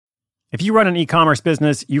If you run an e-commerce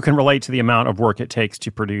business, you can relate to the amount of work it takes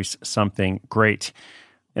to produce something great.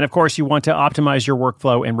 And of course, you want to optimize your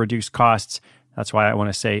workflow and reduce costs. That's why I want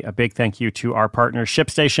to say a big thank you to our partner,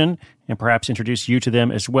 ShipStation, and perhaps introduce you to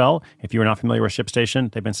them as well. If you are not familiar with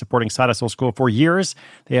ShipStation, they've been supporting Side Hustle School for years.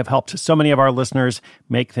 They have helped so many of our listeners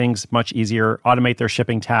make things much easier, automate their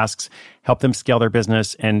shipping tasks, help them scale their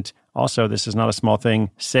business, and also, this is not a small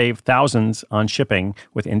thing, save thousands on shipping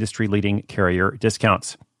with industry-leading carrier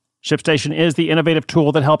discounts. ShipStation is the innovative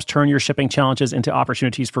tool that helps turn your shipping challenges into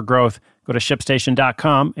opportunities for growth. Go to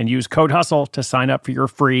ShipStation.com and use code HUSTLE to sign up for your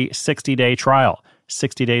free 60-day trial.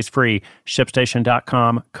 60 days free.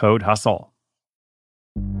 ShipStation.com, code HUSTLE.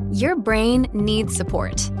 Your brain needs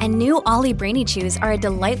support, and new Ollie Brainy Chews are a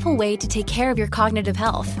delightful way to take care of your cognitive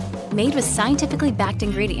health. Made with scientifically backed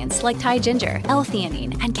ingredients like Thai ginger,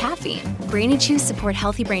 L-theanine, and caffeine, Brainy Chews support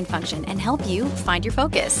healthy brain function and help you find your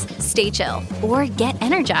focus, stay chill, or get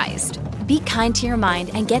energized. Be kind to your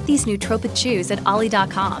mind and get these nootropic chews at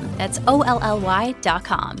ollie.com. That's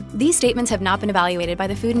OLLY.com. These statements have not been evaluated by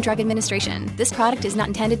the Food and Drug Administration. This product is not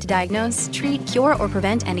intended to diagnose, treat, cure, or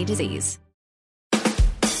prevent any disease.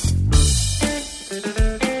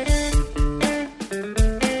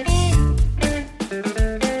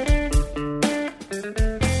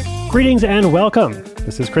 Greetings and welcome.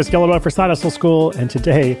 This is Chris Guillebeau for Side Hustle School, and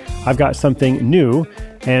today I've got something new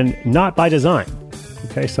and not by design.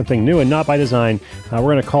 Okay, something new and not by design. We're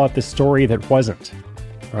going to call it the story that wasn't.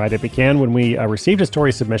 All right, it began when we received a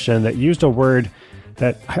story submission that used a word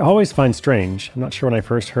that I always find strange. I'm not sure when I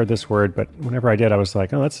first heard this word, but whenever I did, I was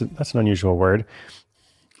like, oh, that's an unusual word.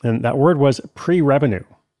 And that word was pre-revenue.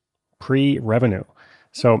 Pre-revenue.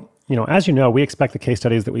 So, as you know, we expect the case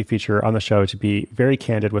studies that we feature on the show to be very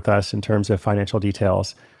candid with us in terms of financial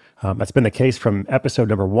details. That's been the case from episode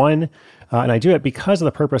number 1, and I do it because of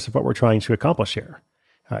the purpose of what we're trying to accomplish here.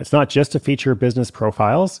 It's not just to feature business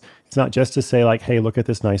profiles. It's not just to say like, hey, look at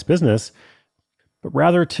this nice business, but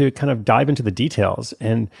rather to kind of dive into the details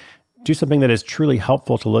and do something that is truly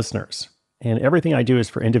helpful to listeners. And everything I do is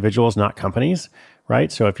for individuals, not companies,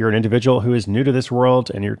 right? So if you're an individual who is new to this world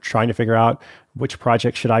and you're trying to figure out which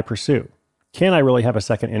project should I pursue, can I really have a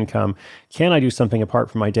second income? Can I do something apart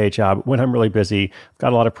from my day job when I'm really busy? I've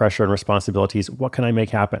got a lot of pressure and responsibilities. What can I make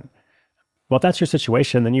happen? Well, if that's your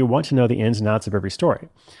situation, then you want to know the ins and outs of every story.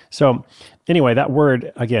 So anyway, that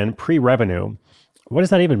word, again, pre-revenue, what does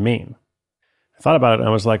that even mean? I thought about it and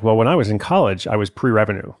I was like, well, when I was in college, I was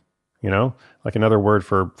pre-revenue, like another word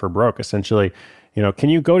for broke, essentially. Can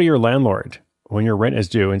you go to your landlord when your rent is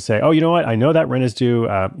due and say, oh, you know what? I know that rent is due.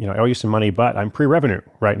 I owe you some money, but I'm pre-revenue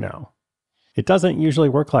right now. It doesn't usually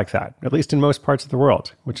work like that, at least in most parts of the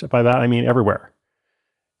world, which by that I mean everywhere.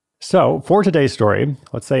 So for today's story,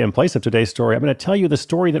 let's say in place of today's story, I'm going to tell you the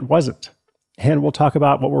story that wasn't. And we'll talk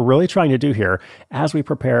about what we're really trying to do here as we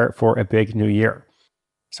prepare for a big new year.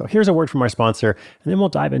 So here's a word from our sponsor, and then we'll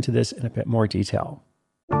dive into this in a bit more detail.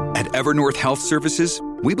 At Evernorth Health Services,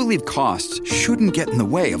 we believe costs shouldn't get in the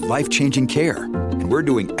way of life-changing care, and we're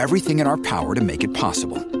doing everything in our power to make it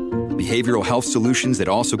possible. Behavioral health solutions that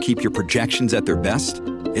also keep your projections at their best?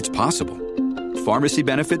 It's possible. Pharmacy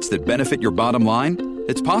benefits that benefit your bottom line?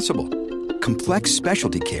 It's possible. Complex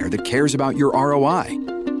specialty care that cares about your ROI?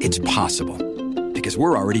 It's possible. Because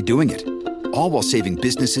we're already doing it. All while saving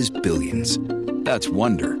businesses billions. That's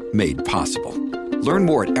Wonder made possible. Learn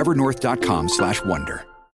more at evernorth.com/wonder.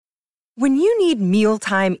 When you need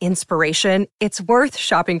mealtime inspiration, it's worth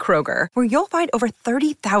shopping Kroger, where you'll find over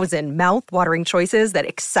 30,000 mouth-watering choices that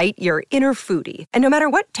excite your inner foodie. And no matter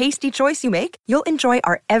what tasty choice you make, you'll enjoy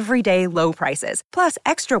our everyday low prices, plus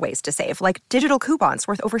extra ways to save, like digital coupons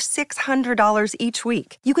worth over $600 each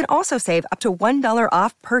week. You can also save up to $1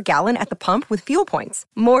 off per gallon at the pump with fuel points.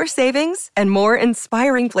 More savings and more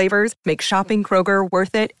inspiring flavors make shopping Kroger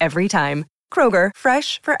worth it every time. Kroger,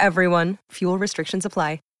 fresh for everyone. Fuel restrictions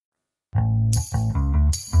apply.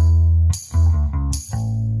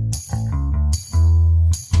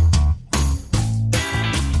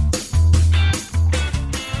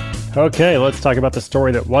 Okay, let's talk about the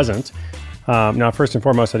story that wasn't. Now, first and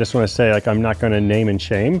foremost, I just want to say, I'm not going to name and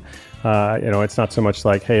shame. It's not so much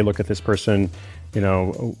like, hey, look at this person,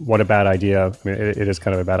 what a bad idea. I mean, it is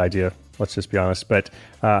kind of a bad idea. Let's just be honest. But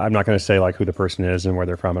I'm not going to say who the person is and where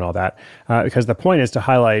they're from and all that, because the point is to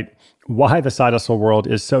highlight why the side hustle world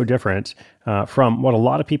is so different from what a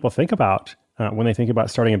lot of people think about when they think about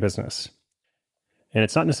starting a business. And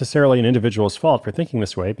it's not necessarily an individual's fault for thinking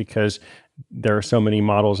this way, because there are so many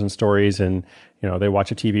models and stories, and they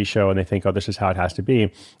watch a TV show and they think, oh, this is how it has to be.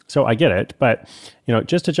 So I get it, but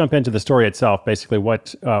just to jump into the story itself, basically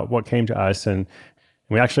what came to us and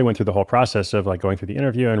We actually went through the whole process of like going through the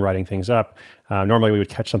interview and writing things up. Normally we would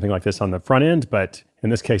catch something like this on the front end, but in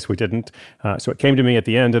this case we didn't. So it came to me at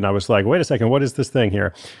the end and I was like, wait a second, what is this thing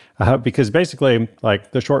here? Because basically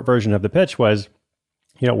like the short version of the pitch was,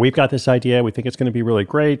 we've got this idea. We think it's going to be really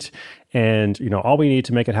great. And, all we need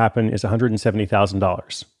to make it happen is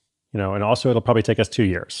 $170,000, and also it'll probably take us 2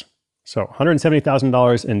 years. So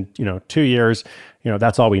 $170,000 in, 2 years,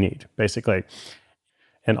 that's all we need basically.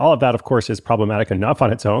 And all of that, of course, is problematic enough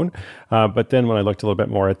on its own. But then when I looked a little bit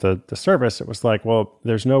more at the service, it was like, well,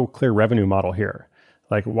 there's no clear revenue model here.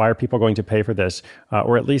 Like, why are people going to pay for this?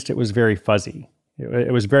 Or at least it was very fuzzy.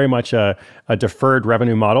 It was very much a deferred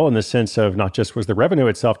revenue model in the sense of not just was the revenue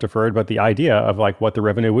itself deferred, but the idea of like what the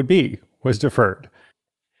revenue would be was deferred.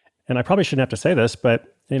 And I probably shouldn't have to say this,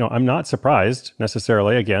 but I'm not surprised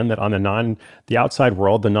necessarily, again, that on the outside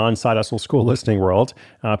world, the non-side hustle school listening world,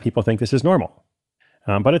 people think this is normal.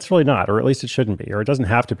 But it's really not, or at least it shouldn't be, or it doesn't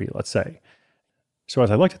have to be, let's say. So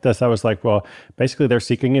as I looked at this, I was like, well, basically they're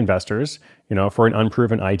seeking investors, for an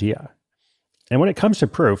unproven idea. And when it comes to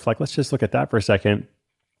proof, like, let's just look at that for a second.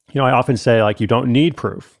 I often say like, you don't need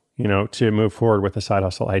proof, to move forward with a side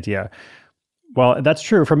hustle idea. Well, that's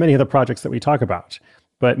true for many of the projects that we talk about.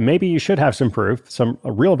 But maybe you should have some proof, some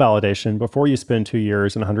real validation before you spend 2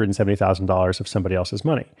 years and $170,000 of somebody else's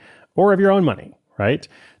money or of your own money. Right?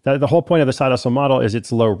 The whole point of the side hustle model is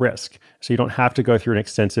it's low risk. So you don't have to go through an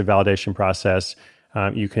extensive validation process.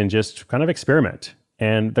 You can just kind of experiment.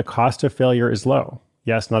 And the cost of failure is low.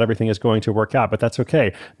 Yes, not everything is going to work out, but that's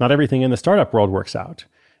okay. Not everything in the startup world works out.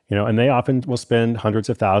 And they often will spend hundreds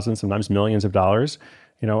of thousands, sometimes millions of dollars,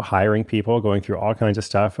 hiring people, going through all kinds of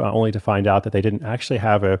stuff, only to find out that they didn't actually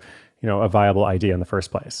have a viable idea in the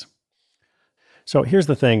first place. So here's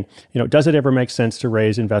the thing, does it ever make sense to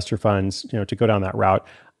raise investor funds, to go down that route?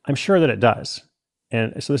 I'm sure that it does.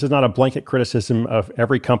 And so this is not a blanket criticism of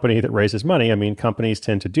every company that raises money. I mean, companies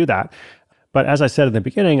tend to do that. But as I said in the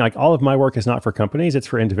beginning, like all of my work is not for companies, it's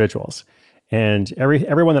for individuals. And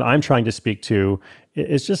everyone that I'm trying to speak to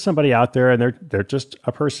is just somebody out there and they're just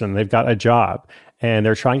a person. They've got a job and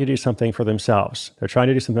they're trying to do something for themselves. They're trying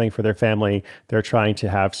to do something for their family. They're trying to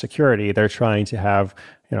have security. They're trying to have,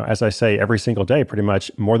 as I say, every single day, pretty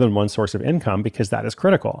much more than one source of income because that is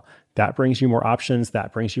critical. That brings you more options.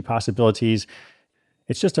 That brings you possibilities.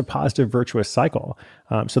 It's just a positive, virtuous cycle.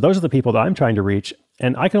 So those are the people that I'm trying to reach.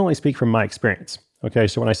 And I can only speak from my experience. Okay,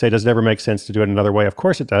 so when I say, does it ever make sense to do it another way? Of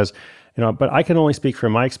course it does. But I can only speak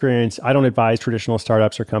from my experience. I don't advise traditional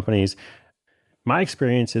startups or companies. My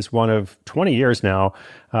experience is one of 20 years now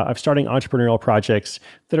of starting entrepreneurial projects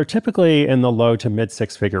that are typically in the low to mid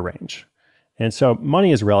six-figure range. And so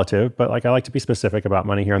money is relative, but I like to be specific about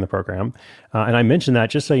money here in the program. And I mention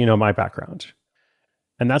that just so you know my background.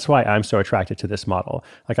 And that's why I'm so attracted to this model.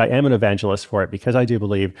 I am an evangelist for it because I do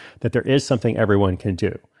believe that there is something everyone can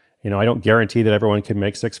do. I don't guarantee that everyone can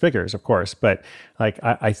make six figures, of course, but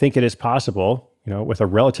I think it is possible, with a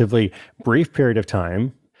relatively brief period of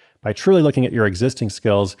time, by truly looking at your existing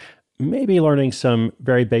skills, maybe learning some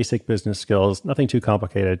very basic business skills, nothing too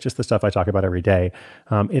complicated, just the stuff I talk about every day.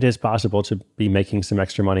 It is possible to be making some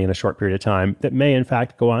extra money in a short period of time that may, in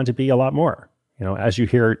fact, go on to be a lot more, as you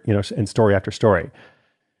hear, in story after story.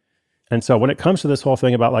 And so when it comes to this whole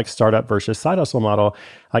thing about startup versus side hustle model,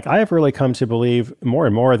 I have really come to believe more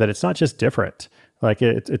and more that it's not just different.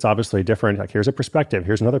 It's obviously different. Here's a perspective,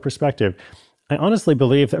 here's another perspective. I honestly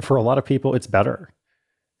believe that for a lot of people, it's better.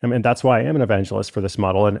 I mean, that's why I am an evangelist for this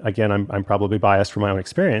model. And again, I'm probably biased from my own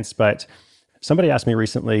experience, but somebody asked me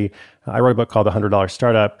recently, I wrote a book called The $100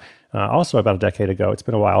 Startup, also about a decade ago. It's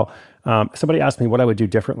been a while. Somebody asked me what I would do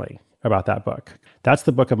differently about that book. That's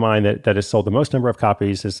the book of mine that has sold the most number of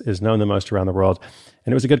copies, is known the most around the world.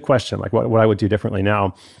 And it was a good question, what I would do differently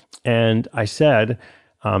now. And I said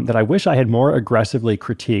that I wish I had more aggressively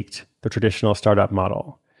critiqued the traditional startup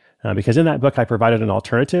model. Because in that book, I provided an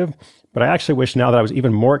alternative, but I actually wish now that I was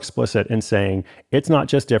even more explicit in saying, it's not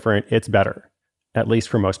just different, it's better, at least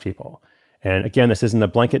for most people. And again, this isn't a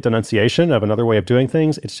blanket denunciation of another way of doing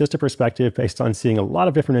things. It's just a perspective based on seeing a lot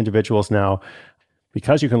of different individuals now,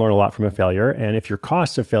 because you can learn a lot from a failure. And if your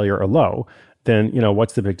costs of failure are low, then,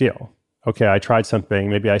 what's the big deal? Okay, I tried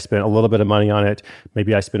something. Maybe I spent a little bit of money on it.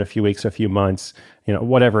 Maybe I spent a few weeks, a few months,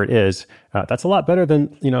 whatever it is. That's a lot better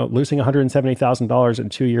than, losing $170,000 in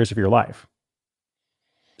 2 years of your life.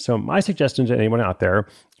 So my suggestion to anyone out there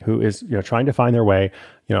who is, trying to find their way,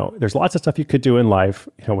 there's lots of stuff you could do in life.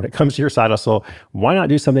 When it comes to your side hustle, why not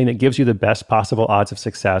do something that gives you the best possible odds of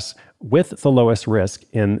success with the lowest risk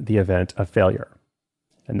in the event of failure?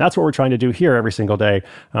 And that's what we're trying to do here every single day.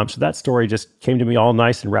 So that story just came to me all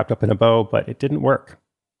nice and wrapped up in a bow, but it didn't work.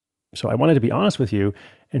 So I wanted to be honest with you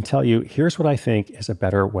and tell you, here's what I think is a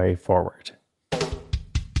better way forward.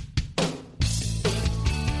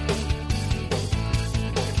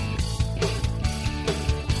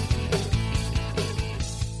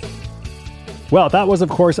 Well, that was, of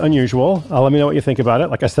course, unusual. Let me know what you think about it.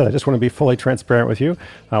 Like I said, I just want to be fully transparent with you.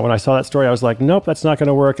 When I saw that story, I was like, nope, that's not going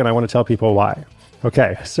to work, and I want to tell people why.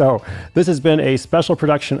 Okay, so this has been a special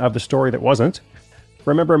production of The Story That Wasn't.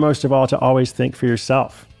 Remember, most of all, to always think for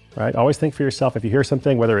yourself, right? Always think for yourself. If you hear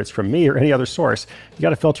something, whether it's from me or any other source, you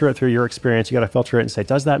got to filter it through your experience. You got to filter it and say,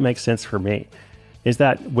 does that make sense for me? Is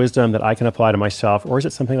that wisdom that I can apply to myself, or is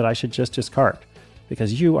it something that I should just discard?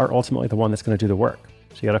 Because you are ultimately the one that's going to do the work.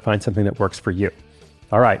 So you got to find something that works for you.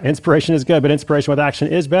 All right, inspiration is good, but inspiration with action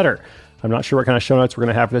is better. I'm not sure what kind of show notes we're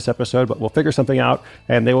going to have for this episode, but we'll figure something out,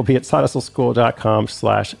 and they will be at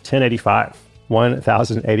sidehustleschool.com/1085,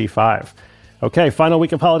 1085. Okay, final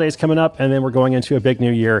week of holidays coming up, and then we're going into a big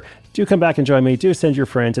new year. Do come back and join me. Do send your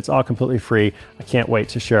friends. It's all completely free. I can't wait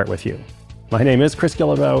to share it with you. My name is Chris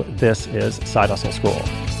Guillebeau. This is Side Hustle School.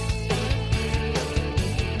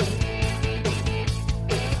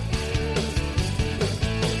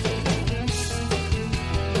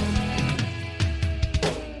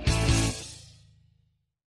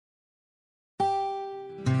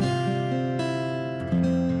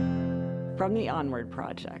 From the Onward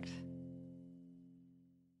Project.